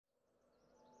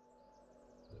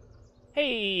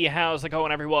Hey, how's it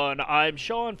going everyone? I'm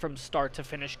Sean from Start to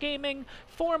Finish Gaming,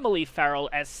 formerly Farrell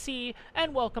SC,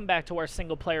 and welcome back to our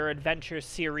single-player adventure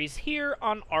series here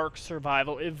on Ark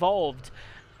Survival Evolved.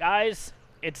 Guys,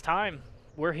 it's time.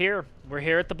 We're here. We're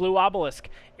here at the Blue Obelisk.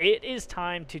 It is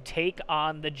time to take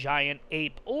on the Giant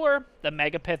Ape, or the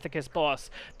Megapithecus boss.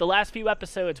 The last few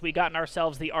episodes, we got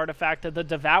ourselves the artifact of the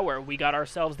Devour. We got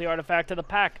ourselves the artifact of the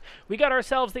Pack. We got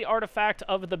ourselves the artifact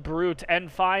of the Brute. And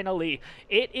finally,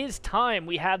 it is time.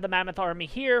 We have the Mammoth Army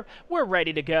here. We're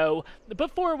ready to go.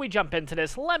 Before we jump into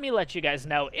this, let me let you guys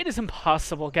know, it is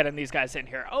impossible getting these guys in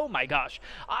here. Oh my gosh.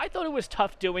 I thought it was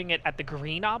tough doing it at the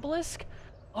Green Obelisk.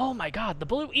 Oh my god, the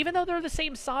blue, even though they're the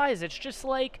same size, it's just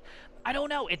like, I don't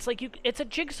know, it's like it's a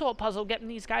jigsaw puzzle getting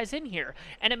these guys in here.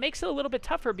 And it makes it a little bit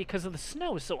tougher because of the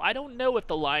snow, so I don't know if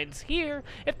the line's here,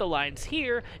 if the line's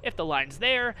here, if the line's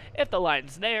there, if the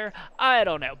line's there, I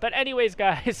don't know. But anyways,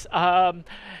 guys,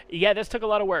 yeah, this took a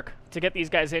lot of work to get these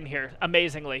guys in here,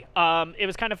 amazingly. It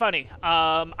was kind of funny.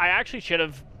 I actually should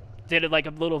have did like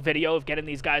a little video of getting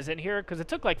these guys in here, because it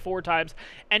took like 4 times,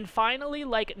 and finally,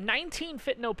 like, 19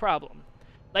 fit no problem.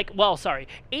 Like, well, sorry,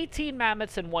 18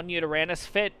 mammoths and 1 Uranus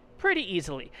fit pretty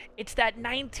easily. It's that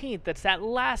 19th, that's that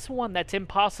last one that's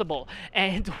impossible.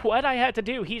 And what I had to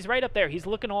do, he's right up there. He's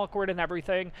looking awkward and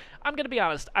everything. I'm going to be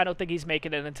honest, I don't think he's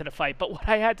making it into the fight. But what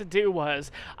I had to do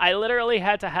was, I literally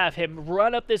had to have him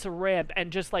run up this ramp and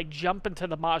just, like, jump into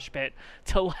the mosh pit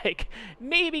to, like,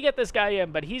 maybe get this guy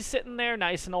in. But he's sitting there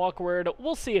nice and awkward.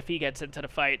 We'll see if he gets into the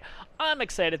fight. I'm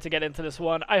excited to get into this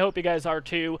one. I hope you guys are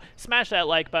too. Smash that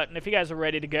like button if you guys are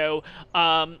ready to go.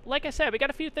 Like I said, we got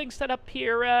a few things set up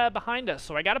here behind us,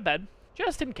 so I got a bed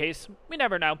just in case. We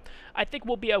never know. I think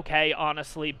we'll be okay,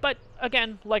 honestly, but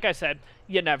again, like I said,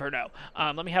 you never know.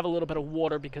 Let me have a little bit of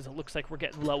water because it looks like we're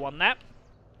getting low on that.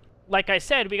 Like I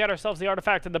said, we got ourselves the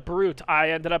artifact of the Brute. I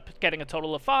ended up getting a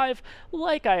total of 5.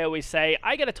 Like I always say,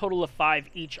 I get a total of 5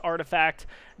 each artifact,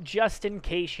 just in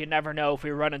case. You never know if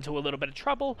we run into a little bit of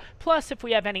trouble. Plus, if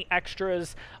we have any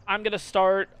extras, I'm going to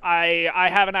start, I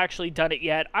haven't actually done it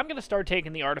yet, I'm going to start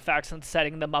taking the artifacts and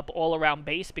setting them up all around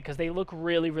base, because they look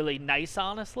really, really nice,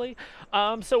 honestly.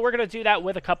 So we're going to do that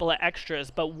with a couple of extras.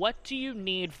 But what do you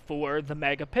need for the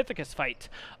Megapithecus fight?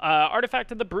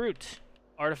 Artifact of the Brute.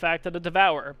 Artifact of the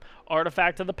Devour,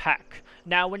 Artifact of the Pack.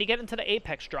 Now, when you get into the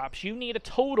Apex drops, you need a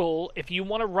total, if you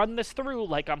want to run this through,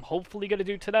 like I'm hopefully going to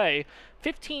do today,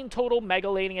 15 total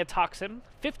Megalania Toxin,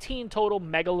 15 total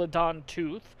Megalodon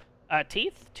Tooth,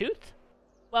 Tooth?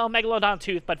 Well, Megalodon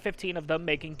Tooth, but 15 of them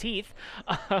making teeth.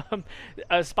 A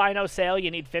Spinosail,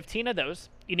 you need 15 of those.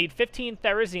 You need 15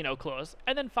 Therizino Claws,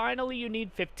 and then finally you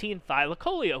need 15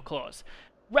 Thylacoleo Claws.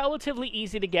 Relatively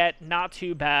easy to get, not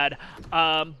too bad.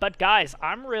 But guys,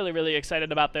 I'm really, really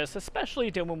excited about this, especially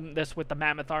doing this with the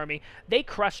Mammoth Army. They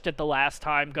crushed it the last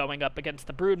time going up against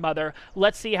the Broodmother.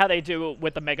 Let's see how they do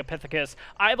with the Megapithecus.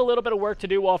 I have a little bit of work to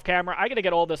do off camera. I gotta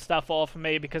get all this stuff off of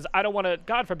me because I don't want to,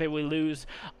 God forbid we lose,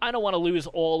 I don't want to lose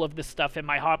all of this stuff in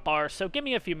my hotbar. So give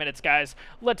me a few minutes, guys.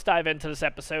 Let's dive into this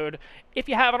episode. If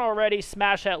you haven't already,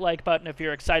 smash that like button if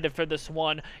you're excited for this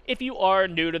one. If you are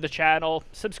new to the channel,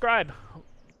 subscribe.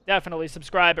 Definitely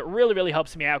subscribe. It really, really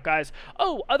helps me out, guys.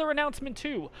 Oh, other announcement,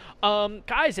 too.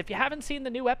 Guys, if you haven't seen the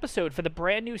new episode for the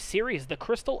brand new series, the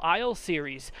Crystal Isle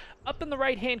series, up in the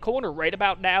right-hand corner right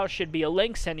about now should be a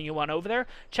link sending you on over there.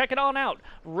 Check it on out.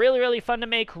 Really, really fun to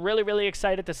make. Really, really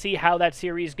excited to see how that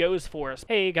series goes for us.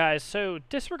 Hey, guys, so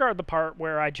disregard the part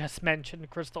where I just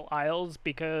mentioned Crystal Isles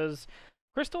because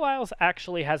Crystal Isles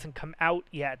actually hasn't come out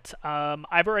yet.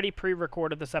 I've already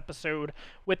pre-recorded this episode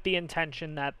with the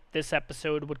intention that this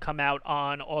episode would come out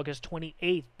on August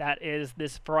 28th. That is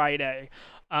this Friday.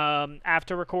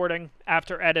 After recording,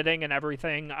 after editing and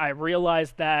everything, I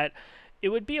realized that it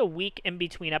would be a week in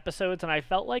between episodes, and I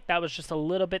felt like that was just a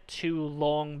little bit too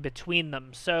long between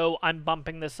them. So I'm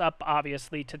bumping this up,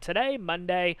 obviously, to today,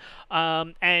 Monday,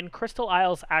 and Crystal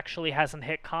Isles actually hasn't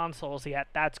hit consoles yet.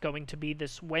 That's going to be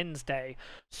this Wednesday.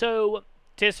 So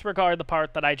disregard the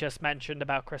part that I just mentioned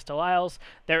about Crystal Isles.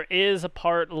 There is a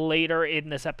part later in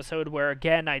this episode where,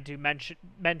 again, I do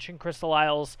mention Crystal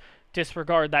Isles.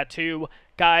 Disregard that too.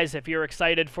 Guys, if you're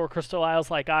excited for Crystal Isles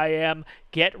like I am,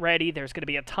 get ready. There's going to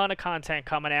be a ton of content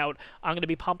coming out. I'm going to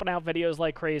be pumping out videos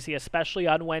like crazy, especially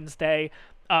on Wednesday.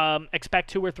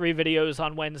 Expect 2 or 3 videos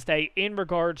on Wednesday in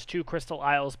regards to Crystal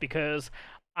Isles because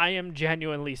I am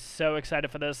genuinely so excited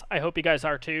for this. I hope you guys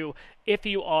are too. If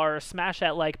you are, smash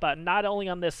that like button, not only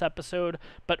on this episode,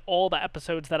 but all the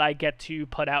episodes that I get to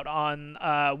put out on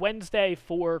Wednesday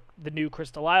for the new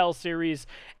Crystal Isles series.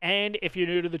 And if you're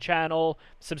new to the channel,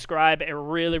 subscribe. It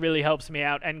really, really helps me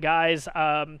out. And guys,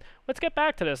 let's get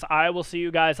back to this. I will see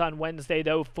you guys on Wednesday,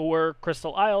 though, for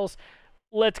Crystal Isles.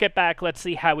 Let's get back. Let's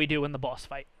see how we do in the boss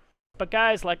fight. But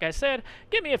guys, like I said,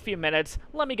 give me a few minutes,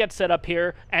 let me get set up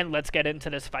here, and let's get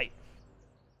into this fight.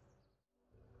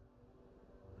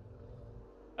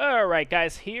 Alright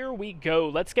guys, here we go.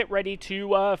 Let's get ready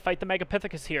to fight the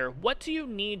Megapithecus here. What do you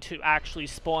need to actually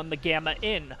spawn the Gamma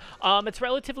in? It's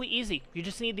relatively easy. You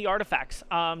just need the artifacts,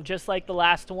 just like the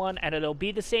last one, and it'll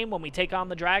be the same when we take on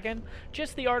the dragon.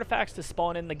 Just the artifacts to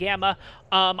spawn in the Gamma.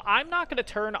 I'm not going to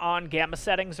turn on Gamma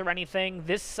settings or anything.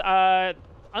 This,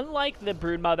 unlike the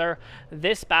Broodmother,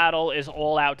 this battle is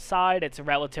all outside. It's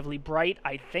relatively bright.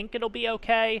 I think it'll be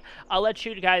okay. I'll let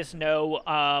you guys know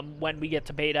when we get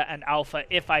to beta and alpha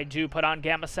if I do put on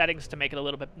gamma settings to make it a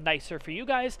little bit nicer for you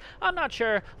guys. I'm not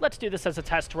sure. Let's do this as a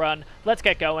test run. Let's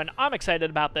get going. I'm excited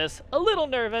about this. A little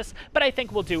nervous, but I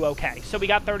think we'll do okay. So we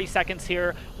got 30 seconds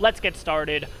here. Let's get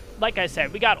started. Like I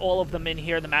said, we got all of them in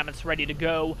here. The Mammoth's ready to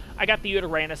go. I got the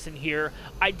Uranus in here.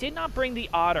 I did not bring the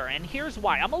Otter, and here's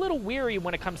why. I'm a little weary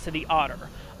when it comes to the Otter.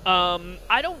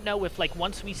 I don't know if, like,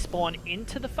 once we spawn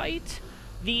into the fight,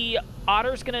 the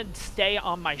Otter's gonna stay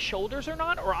on my shoulders or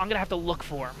not, or I'm gonna have to look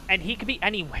for him. And he could be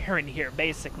anywhere in here,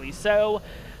 basically. So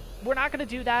we're not gonna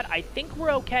do that. I think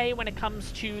we're okay when it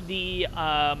comes to the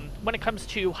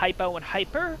hypo and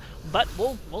hyper, but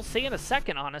we'll see in a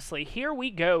second, honestly. Here we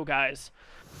go, guys.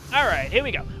 Alright, here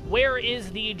we go. Where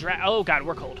is the oh god,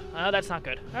 we're cold. That's not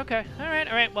good. Okay,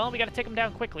 alright. Well, we gotta take him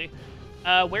down quickly.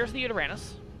 Where's the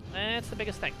Uranus? That's the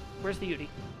biggest thing. Where's the Udi?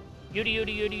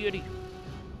 Udi.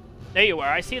 There you are,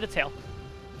 I see the tail.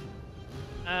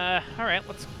 Alright,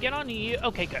 let's get on you.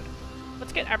 Okay, good.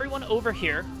 Let's get everyone over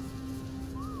here.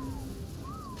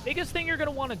 Biggest thing you're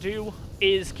gonna want to do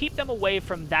is keep them away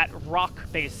from that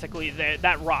rock, basically.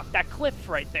 That cliff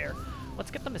right there.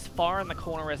 Let's get them as far in the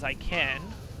corner as I can.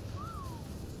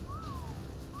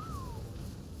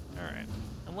 Alright.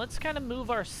 And let's kind of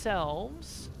move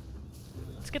ourselves.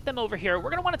 Let's get them over here. We're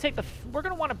going to want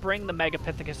to bring the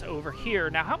Megapithecus over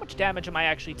here. Now, how much damage am I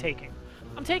actually taking?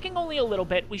 I'm taking only a little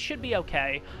bit. We should be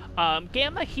okay.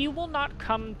 Gamma, he will not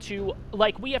come to...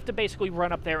 Like, we have to basically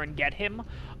run up there and get him.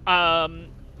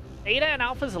 Beta and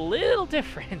Alpha is a little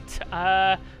different.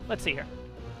 Let's see here.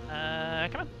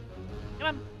 Come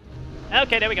on.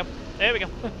 Okay, there we go.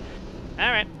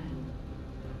 Alright.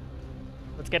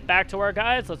 Let's get back to our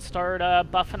guys. Let's start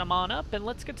buffing them on up, and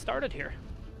let's get started here.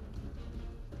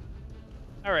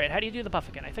 Alright, how do you do the buff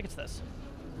again? I think it's this.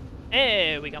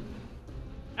 There we go.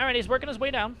 Alright, he's working his way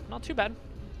down. Not too bad.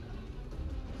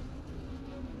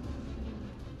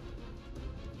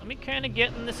 Let me kind of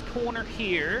get in this corner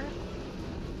here.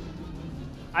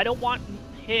 I don't want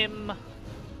them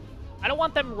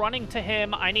running to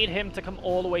him. I need him to come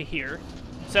all the way here.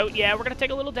 So, yeah, we're going to take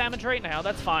a little damage right now.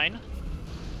 That's fine.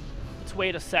 Let's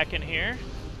wait a second here.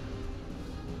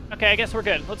 Okay, I guess we're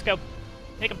good. Let's go.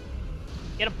 Take him.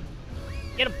 Get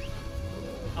him.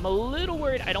 I'm a little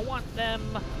worried. I don't want them...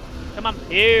 Come on.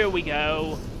 Here we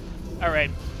go. All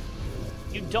right.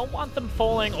 You don't want them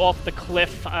falling off the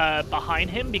cliff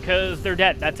behind him because they're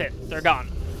dead. That's it. They're gone.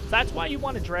 That's why you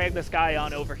want to drag this guy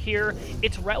on over here.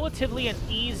 It's relatively an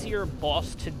easier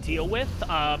boss to deal with.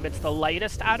 It's the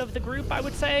lightest out of the group, I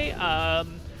would say.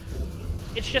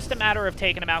 It's just a matter of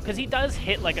taking him out, because he does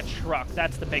hit like a truck.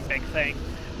 That's the big thing.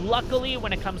 Luckily,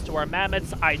 when it comes to our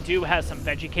mammoths, I do have some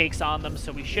veggie cakes on them,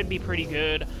 so we should be pretty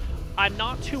good. I'm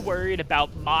not too worried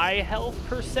about my health,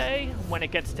 per se, when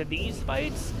it gets to these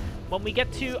fights. When we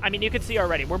get to, I mean, you can see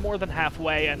already, we're more than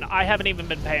halfway, and I haven't even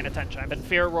been paying attention. I've been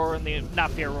courage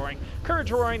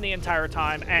roaring the entire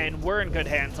time, and we're in good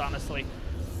hands, honestly.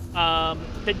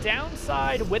 The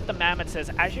downside with the mammoths is,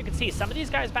 as you can see, some of these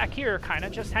guys back here are kind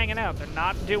of just hanging out. They're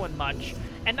not doing much,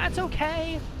 and that's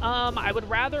okay. I would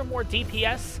rather more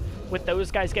DPS with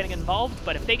those guys getting involved,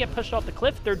 but if they get pushed off the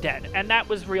cliff, they're dead. And that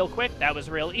was real quick. That was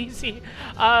real easy.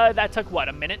 That took, what,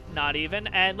 a minute? Not even.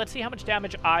 And let's see how much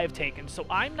damage I've taken. So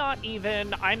I'm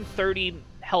 30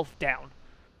 health down.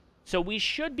 So we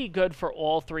should be good for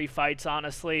all three fights,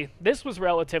 honestly. This was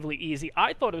relatively easy.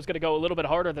 I thought it was going to go a little bit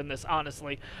harder than this,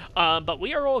 honestly. But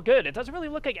we are all good. It doesn't really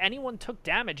look like anyone took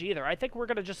damage either. I think we're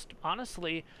going to just,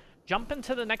 honestly, jump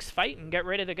into the next fight and get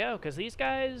ready to go. Because these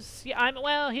guys, yeah,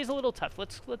 well, he's a little tough.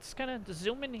 Let's kind of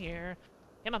zoom in here.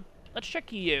 Come on. Let's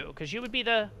check you, because you would be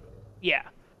the, yeah.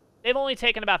 They've only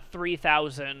taken about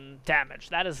 3,000 damage.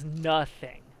 That is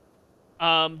nothing.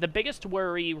 The biggest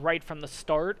worry right from the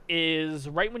start is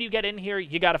right when you get in here,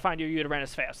 you got to find your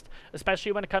Uranus fast,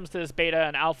 especially when it comes to this beta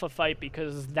and alpha fight,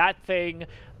 because that thing,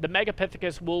 the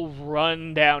Megapithecus, will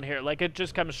run down here. Like, it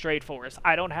just comes straight for us.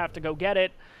 I don't have to go get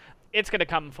it. It's going to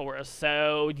come for us.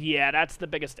 So, yeah, that's the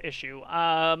biggest issue.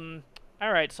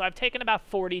 Alright, so I've taken about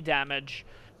 40 damage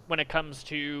when it comes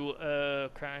to...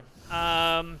 okay.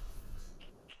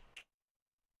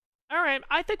 Alright,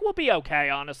 I think we'll be okay,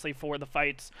 honestly, for the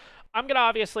fights. I'm going to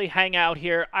obviously hang out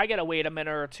here. I got to wait a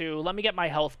minute or two. Let me get my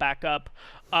health back up.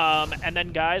 And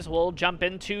then, guys, we'll jump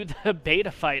into the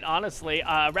beta fight, honestly.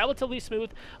 Relatively smooth.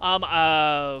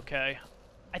 Okay.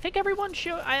 I think everyone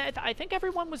I think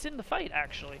everyone was in the fight,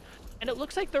 actually. And it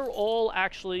looks like they're all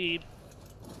actually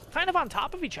kind of on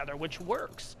top of each other, which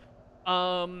works.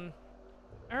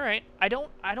 Alright. I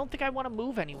don't think I want to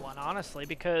move anyone, honestly,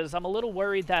 because I'm a little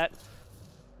worried that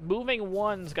moving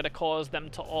one's going to cause them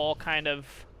to all kind of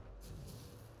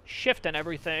shift and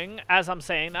everything. As I'm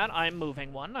saying that, I'm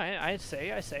moving one. I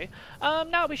say.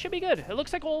 No, we should be good. It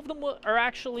looks like all of them are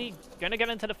actually going to get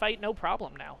into the fight, no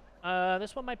problem now.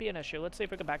 This one might be an issue. Let's see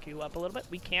if we can back you up a little bit.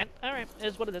 We can't. Alright, it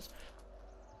is what it is.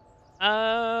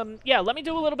 Yeah, let me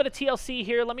do a little bit of TLC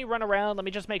here. Let me run around. Let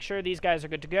me just make sure these guys are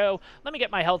good to go. Let me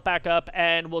get my health back up,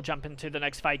 and we'll jump into the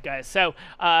next fight, guys. So,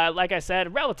 like I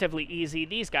said, relatively easy.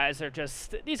 These guys are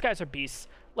beasts.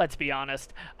 Let's be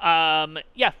honest.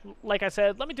 Yeah, like I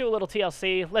said, let me do a little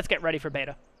TLC. Let's get ready for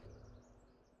beta.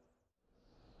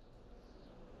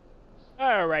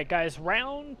 Alright, guys,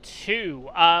 round 2.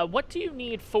 What do you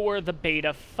need for the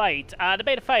beta fight? The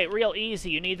beta fight, real easy.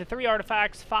 You need the 3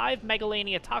 artifacts, 5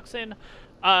 Megalania Toxin,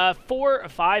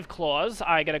 5 Claws.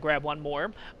 I gotta grab one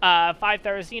more. 5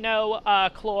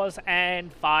 Therizino Claws,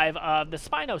 and 5 of the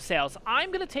Spino Sails.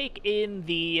 I'm gonna take in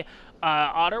the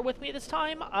Otter with me this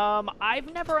time.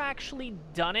 I've never actually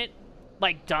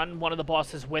done one of the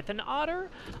bosses with an otter.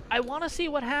 I want to see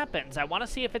what happens. I want to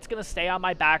see if it's going to stay on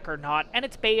my back or not. And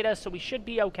it's beta, so we should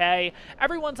be okay.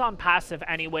 Everyone's on passive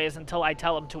anyways until I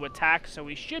tell him to attack, so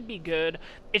we should be good.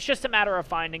 It's just a matter of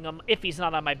finding him if he's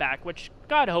not on my back, which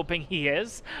God hoping he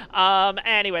is.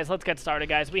 Anyways, let's get started,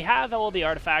 guys. We have all the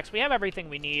artifacts. We have everything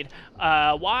we need.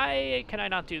 Why can I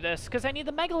not do this? Because I need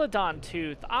the Megalodon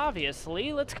Tooth,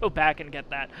 obviously. Let's go back and get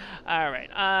that. All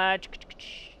right.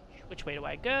 Which way do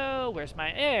I go? Where's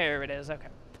my... There it is. Okay.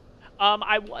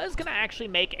 I was going to actually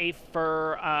make a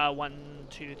fur... 1,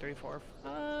 2, 3, 4,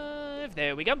 5...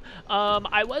 There we go.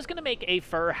 I was going to make a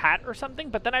fur hat or something,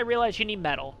 but then I realized you need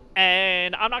metal.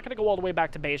 And I'm not going to go all the way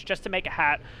back to base just to make a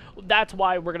hat. That's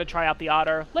why we're going to try out the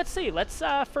otter. Let's see. Let's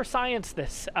for science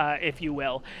this, if you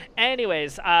will.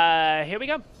 Anyways, here we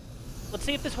go. Let's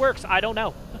see if this works. I don't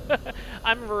know.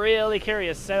 I'm really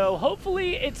curious. So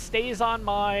hopefully it stays on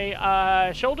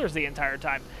my shoulders the entire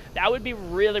time. That would be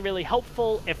really, really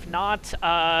helpful. If not,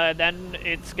 then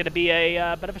it's going to be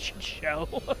a bit of a shit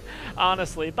show,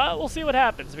 honestly. But we'll see what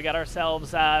happens. We got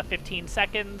ourselves 15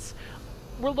 seconds.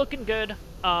 We're looking good.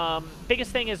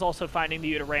 Biggest thing is also finding the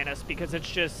Uranus, because it's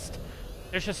just...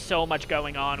 There's just so much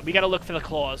going on. We got to look for the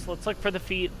claws. Let's look for the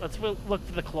feet. Let's look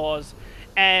for the claws.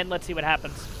 And let's see what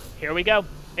happens. Here we go.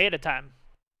 Beta time.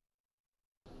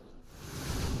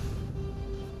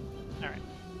 Alright.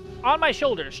 On my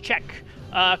shoulders, check.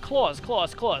 Claws.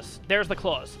 There's the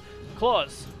claws.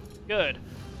 Claws. Good.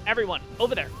 Everyone,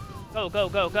 over there. Go.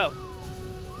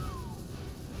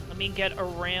 Let me get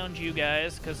around you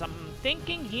guys, because I'm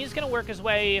thinking he's going to work his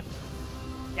way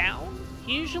down.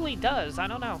 He usually does. I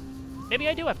don't know. Maybe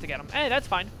I do have to get him. Hey, that's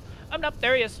fine. Nope,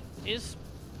 there he is.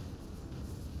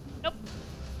 Nope.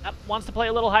 Wants to play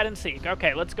a little hide and seek.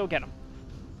 Okay, let's go get him.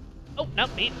 Oh, nope,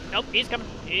 he's coming.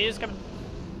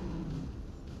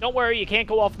 Don't worry, you can't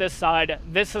go off this side.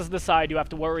 This is the side you have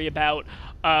to worry about.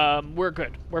 We're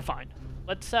good. We're fine.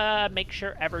 Let's make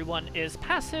sure everyone is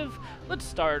passive. Let's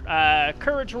start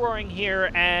courage roaring here,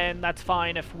 and that's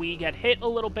fine if we get hit a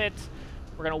little bit.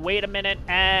 We're gonna wait a minute,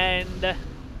 and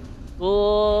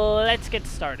let's get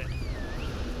started.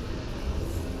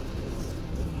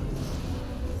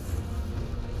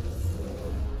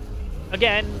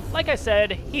 Again, like I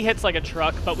said, he hits like a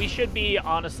truck, but we should be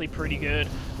honestly pretty good.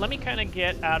 Let me kind of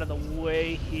get out of the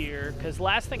way here, because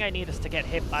last thing I need is to get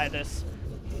hit by this.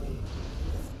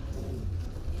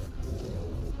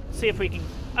 See if we can...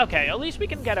 Okay, at least we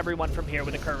can get everyone from here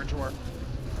with a courage roar.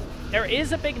 There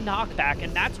is a big knockback,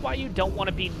 and that's why you don't want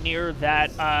to be near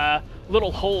that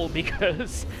little hole,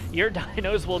 because your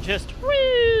dinos will just...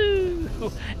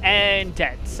 Woo! And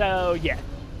dead. So, yeah.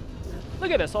 Look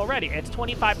at this already. It's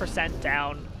 25%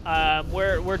 down.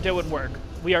 We're doing work.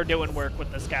 We are doing work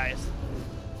with this, guys.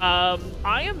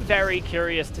 I am very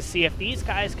curious to see if these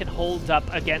guys can hold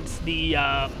up against the,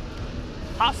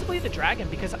 possibly the dragon,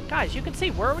 because, guys, you can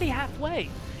see we're already halfway.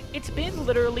 It's been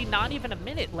literally not even a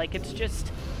minute. Like, it's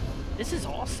just, this is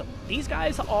awesome. These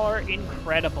guys are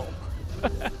incredible.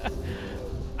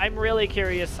 I'm really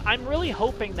curious. I'm really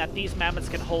hoping that these mammoths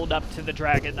can hold up to the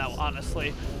dragon, though,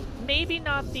 honestly. Maybe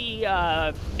not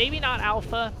the, maybe not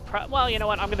alpha. Well, you know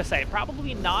what? I'm going to say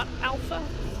probably not alpha.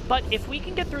 But if we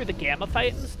can get through the gamma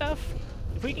fight and stuff,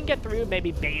 if we can get through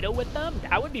maybe beta with them,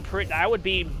 that would be that would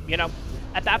be, you know,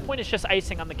 at that point it's just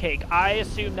icing on the cake. I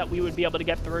assume that we would be able to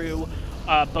get through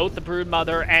both the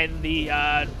Broodmother and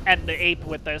the ape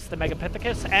with this, the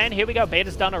Megapithecus. And here we go,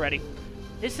 beta's done already.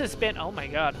 This has been, oh my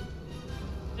god.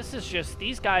 This is just,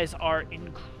 these guys are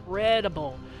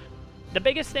incredible. The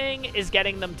biggest thing is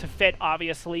getting them to fit,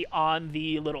 obviously, on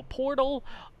the little portal.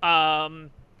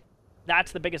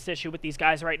 That's the biggest issue with these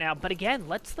guys right now. But again,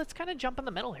 let's kind of jump in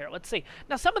the middle here. Let's see.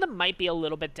 Now, some of them might be a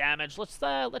little bit damaged. Let's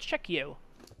check you.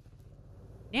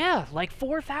 Yeah, like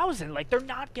 4,000. Like, they're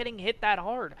not getting hit that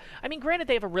hard. I mean, granted,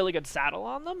 they have a really good saddle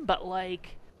on them, but,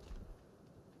 like,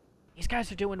 these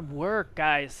guys are doing work,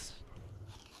 guys.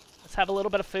 Let's have a little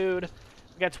bit of food.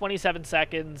 We got 27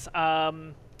 seconds. I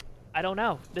don't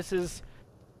know. This is...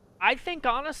 I think,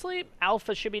 honestly,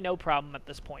 alpha should be no problem at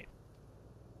this point.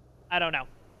 I don't know.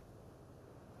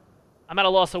 I'm at a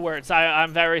loss of words.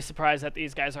 I'm very surprised that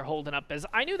these guys are holding up, as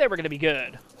I knew they were going to be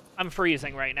good. I'm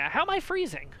freezing right now. How am I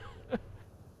freezing?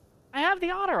 I have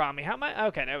the otter on me. How am I?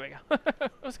 Okay, there we go. I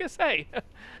was going to say.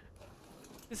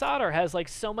 This otter has, like,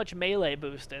 so much melee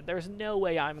boosted. There's no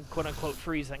way I'm, quote-unquote,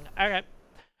 freezing. Okay.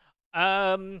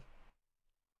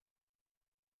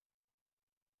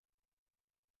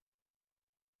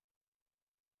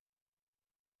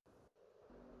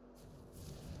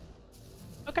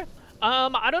 Okay.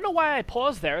 I don't know why I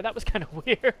paused there. That was kind of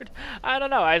weird. I don't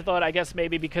know. I thought, I guess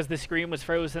maybe because the screen was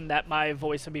frozen that my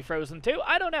voice would be frozen too.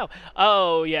 I don't know.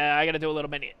 Oh, yeah, I gotta do a little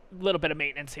bit of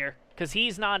maintenance here. Because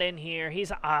he's not in here.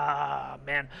 He's... Ah,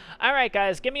 man. All right,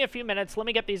 guys, give me a few minutes. Let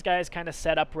me get these guys kind of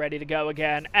set up, ready to go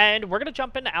again. And we're gonna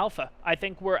jump into Alpha. I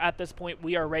think we're, at this point,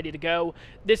 we are ready to go.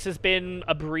 This has been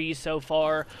a breeze so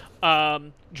far.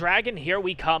 Dragon, here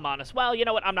we come on us. Well, you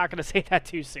know what? I'm not gonna say that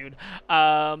too soon.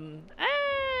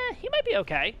 He might be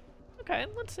okay. Okay,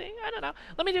 let's see. I don't know.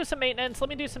 Let me do some maintenance. Let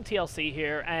me do some TLC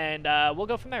here, and we'll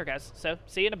go from there, guys. So,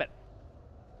 see you in a bit.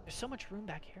 There's so much room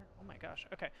back here. Oh my gosh.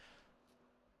 Okay.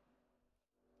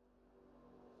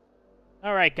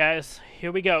 All right, guys.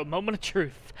 Here we go. Moment of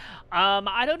truth.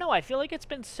 I don't know. I feel like it's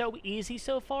been so easy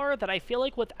so far that I feel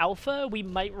like with Alpha, we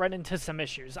might run into some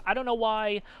issues. I don't know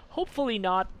why. Hopefully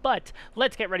not, but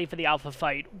let's get ready for the Alpha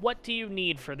fight. What do you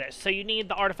need for this? So you need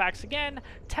the artifacts again,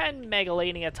 10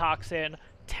 Megalania Toxin,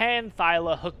 10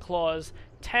 Thyla Hook Claws,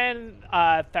 10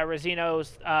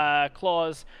 Therizino's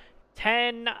Claws,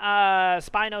 10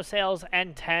 Spinosails,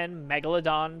 and 10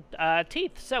 Megalodon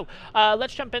Teeth. So,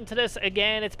 let's jump into this.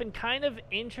 Again, it's been kind of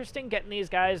interesting getting these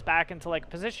guys back into, like,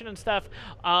 position and stuff.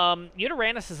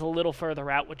 Uranus is a little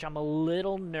further out, which I'm a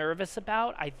little nervous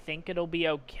about. I think it'll be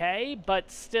okay,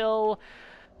 but still,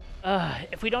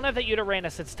 if we don't have that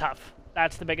Uranus, it's tough.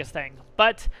 That's the biggest thing.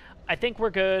 But I think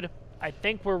we're good. I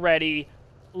think we're ready.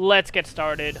 Let's get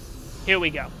started. Here we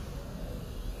go.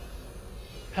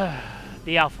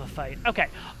 The Alpha fight. Okay.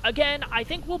 Again, I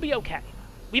think we'll be okay.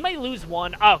 We might lose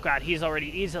one. Oh, God. He's a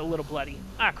little bloody.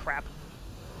 Ah, crap.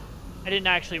 I didn't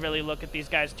actually really look at these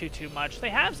guys too much. They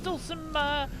have still some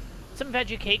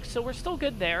veggie cakes, so we're still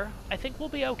good there. I think we'll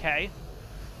be okay.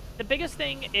 The biggest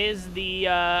thing is the,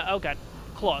 oh, God.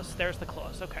 Claws. There's the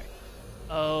claws. Okay.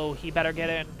 Oh, he better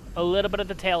get in. A little bit of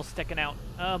the tail sticking out.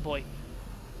 Oh, boy.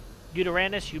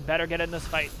 Uranus, you better get in this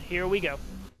fight. Here we go.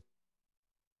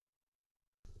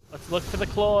 Let's look for the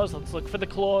claws. Let's look for the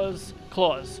claws.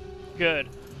 Claws. Good.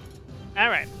 All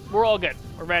right. We're all good.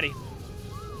 We're ready.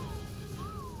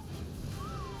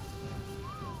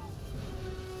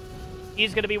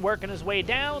 He's going to be working his way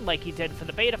down like he did for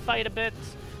the beta fight a bit.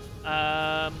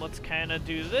 Let's kind of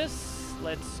do this.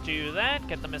 Let's do that.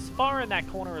 Get them as far in that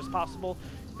corner as possible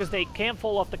because they can't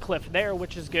fall off the cliff there,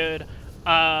 which is good.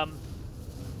 All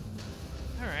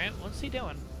right. What's he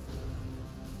doing?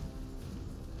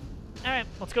 Alright,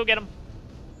 let's go get him.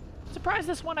 Surprised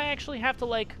this one I actually have to,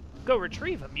 like, go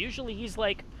retrieve him. Usually he's,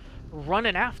 like,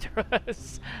 running after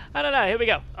us. I don't know. Here we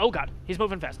go. Oh, God. He's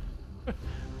moving fast.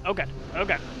 Oh, God. Oh,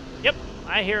 God. Yep.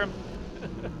 I hear him.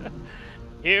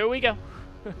 Here we go.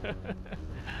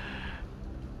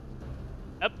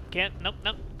 Up. Can't. Nope.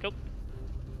 Nope. Go.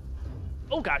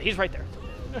 Oh, God. He's right there.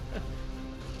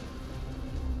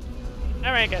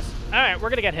 Alright, guys. Alright,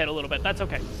 we're gonna get hit a little bit. That's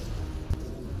okay.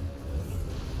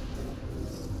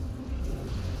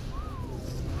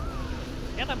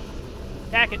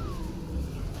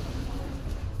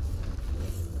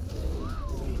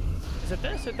 Is it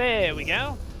this? There we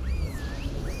go.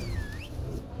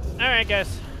 Alright,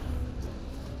 guys.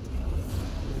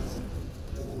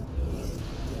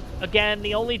 Again,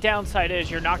 the only downside is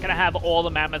you're not going to have all the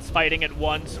mammoths fighting at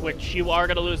once, which you are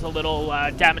going to lose a little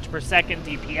damage per second,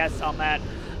 DPS on that.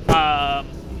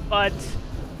 But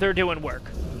they're doing work.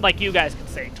 Like you guys can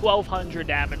say, 1,200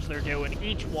 damage they're doing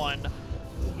each one.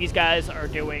 These guys are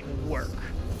doing work.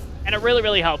 And it really,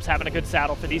 really helps having a good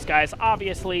saddle for these guys.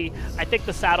 Obviously, I think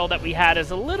the saddle that we had is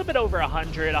a little bit over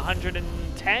 100,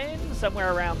 110,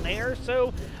 somewhere around there.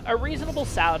 So, a reasonable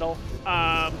saddle.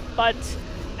 But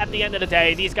at the end of the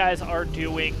day, these guys are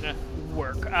doing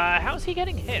work. How's he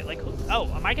getting hit? Like,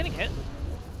 oh, am I getting hit?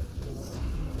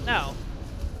 No.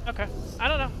 Okay. I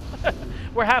don't know.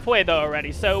 We're halfway, though,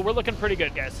 already, so we're looking pretty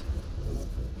good, guys.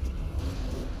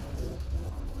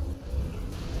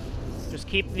 Just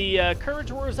keep the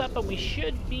courage roars up, and we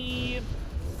should be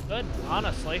good,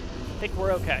 honestly. I think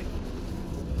we're okay.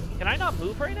 Can I not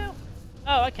move right now?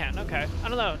 Oh, I can. Okay. I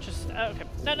don't know. Just, okay.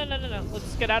 No.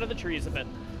 Let's get out of the trees a bit.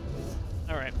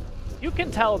 All right. You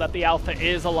can tell that the alpha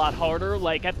is a lot harder.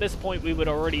 Like, at this point, we would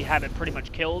already have it pretty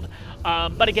much killed.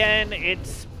 But again,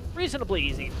 it's reasonably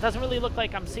easy. It doesn't really look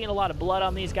like I'm seeing a lot of blood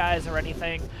on these guys or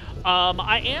anything.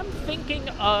 I am thinking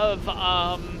of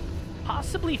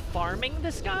possibly farming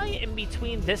this guy in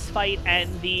between this fight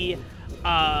and the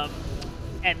oh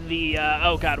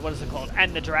god, what is it called?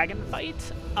 And the dragon fight.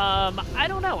 I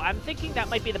don't know. I'm thinking that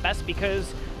might be the best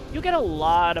because you get a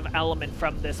lot of element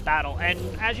from this battle. And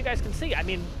as you guys can see, I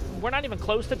mean, we're not even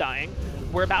close to dying.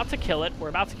 We're about to kill it. We're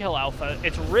about to kill Alpha.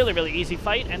 It's a really, really easy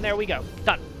fight, and there we go.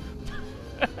 Done.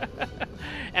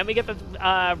 And we get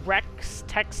the Rex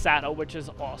Tech Saddle, which is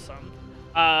awesome.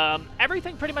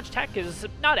 Everything pretty much tech is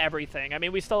not everything. I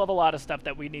mean, we still have a lot of stuff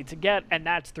that we need to get, and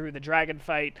that's through the dragon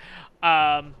fight.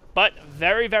 But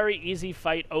very, very easy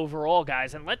fight overall,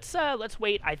 guys. And let's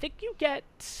wait. I think you get,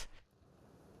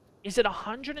 is it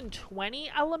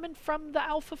 120 element from the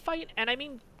alpha fight? And I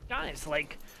mean, guys,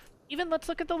 like, even let's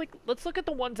look at the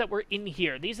ones that were in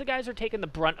here. These guys are taking the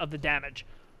brunt of the damage.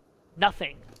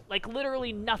 Nothing. Like,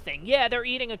 literally nothing. Yeah, they're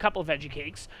eating a couple of veggie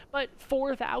cakes, but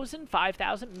 4,000,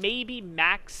 5,000, maybe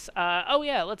max. Oh,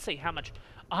 yeah, let's see how much.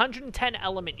 110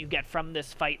 element you get from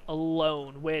this fight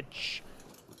alone, which,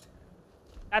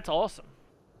 that's awesome.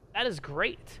 That is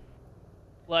great.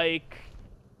 Like,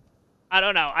 I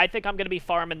don't know. I think I'm going to be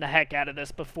farming the heck out of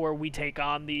this before we take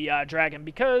on the dragon,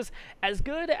 because as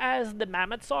good as the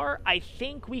mammoths are, I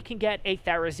think we can get a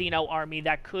Therizino army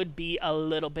that could be a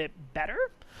little bit better.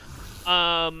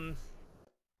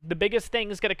 The biggest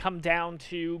thing is going to come down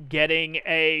to getting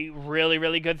a really,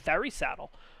 really good Theri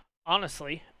saddle.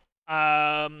 Honestly.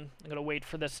 I'm going to wait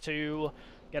for this to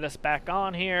get us back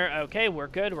on here. Okay, we're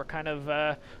good. We're kind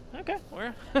of, okay,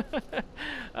 we're...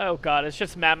 Oh, God, it's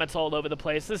just mammoths all over the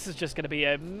place. This is just going to be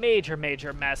a major,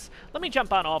 major mess. Let me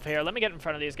jump on off here. Let me get in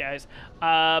front of these guys.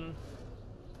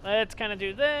 Let's kind of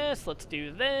do this. Let's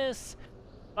do this.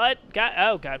 But,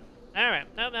 oh, God. All right.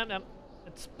 No.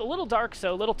 It's a little dark,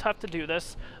 so a little tough to do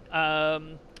this. Yeah,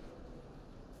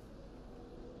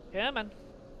 man.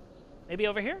 Maybe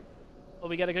over here? Will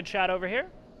we get a good shot over here?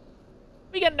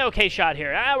 We get an okay shot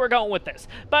here. We're going with this.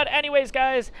 But anyways,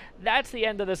 guys, that's the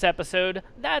end of this episode.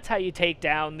 That's how you take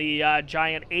down the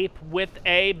Giant Ape with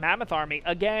a Mammoth Army.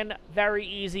 Again, very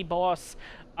easy boss.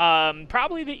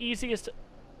 Probably the easiest...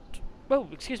 Oh,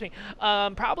 excuse me.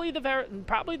 Probably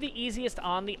the easiest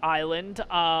on the island.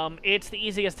 It's the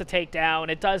easiest to take down.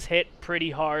 It does hit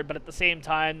pretty hard, but at the same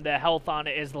time, the health on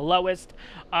it is the lowest.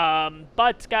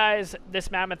 But guys, this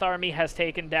Mammoth Army has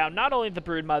taken down not only the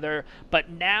Broodmother, but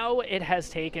now it has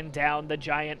taken down the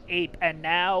Giant Ape, and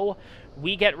now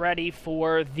we get ready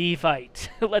for the fight.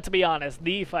 Let's be honest,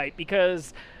 the fight,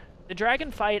 because the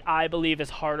dragon fight, I believe, is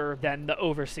harder than the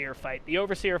Overseer fight. The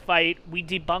Overseer fight, we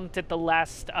debunked it the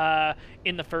last,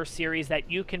 in the first series, that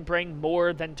you can bring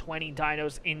more than 20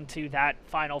 dinos into that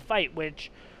final fight, which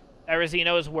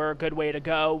Therizinos were a good way to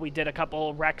go. We did a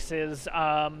couple Rexes,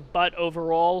 but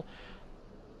overall,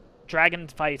 dragon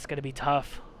fight's going to be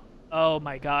tough. Oh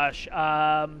my gosh.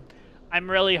 I'm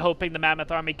really hoping the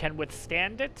Mammoth Army can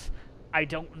withstand it. I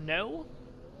don't know.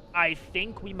 I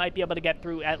think we might be able to get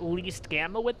through at least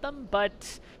Gamma with them,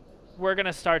 but we're going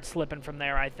to start slipping from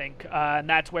there, I think. And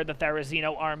that's where the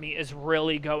Therizino army is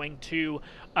really going to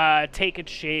take its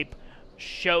shape,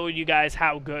 show you guys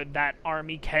how good that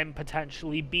army can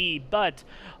potentially be. But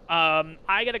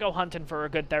I got to go hunting for a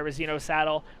good Therizino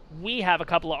saddle. We have a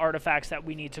couple of artifacts that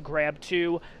we need to grab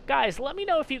too. Guys, let me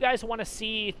know if you guys want to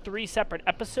see 3 separate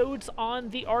episodes on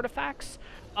the artifacts.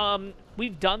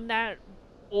 We've done that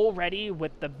already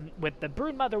with the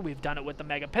Broodmother, we've done it with the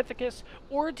Megapithecus,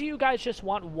 or do you guys just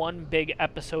want one big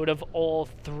episode of all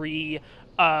three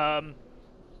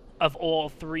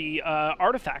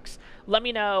artifacts? Let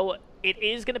me know. It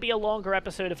is going to be a longer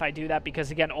episode if I do that,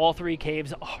 because again, all three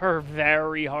caves are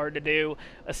very hard to do,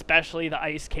 especially the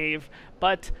ice cave.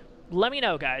 But let me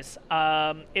know, guys.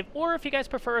 If you guys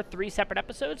prefer 3 separate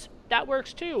episodes, that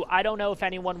works too. I don't know if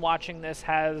anyone watching this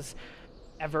has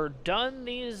ever done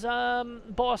these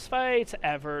boss fights,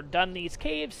 ever done these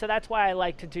caves, so that's why I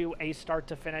like to do a start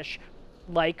to finish,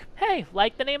 like, hey,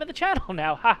 like the name of the channel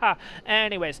now, haha.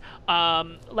 Anyways,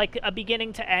 like a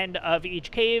beginning to end of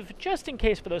each cave, just in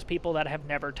case for those people that have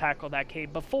never tackled that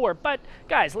cave before. But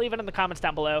guys, leave it in the comments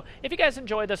down below. If you guys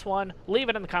enjoyed this one, leave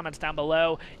it in the comments down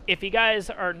below. If you guys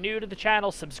are new to the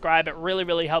channel, subscribe. It really,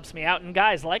 really helps me out. And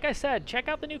guys, like I said, check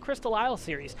out the new Crystal Isle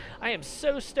series. I am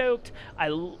so stoked. I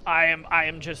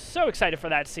am just so excited for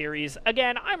that series.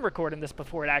 Again, I'm recording this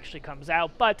before it actually comes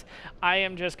out, but I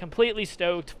am just completely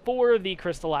stoked for the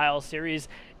Crystal Isle series.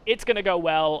 It's gonna go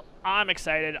well. I'm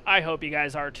excited. I hope you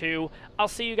guys are too. I'll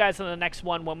see you guys in the next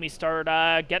one when we start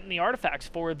getting the artifacts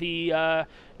for the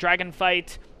dragon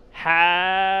fight.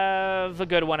 Have a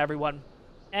good one, everyone.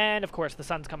 And of course, the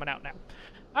sun's coming out now.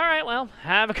 All right, well,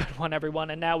 have a good one,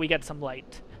 everyone. And now we get some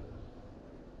light.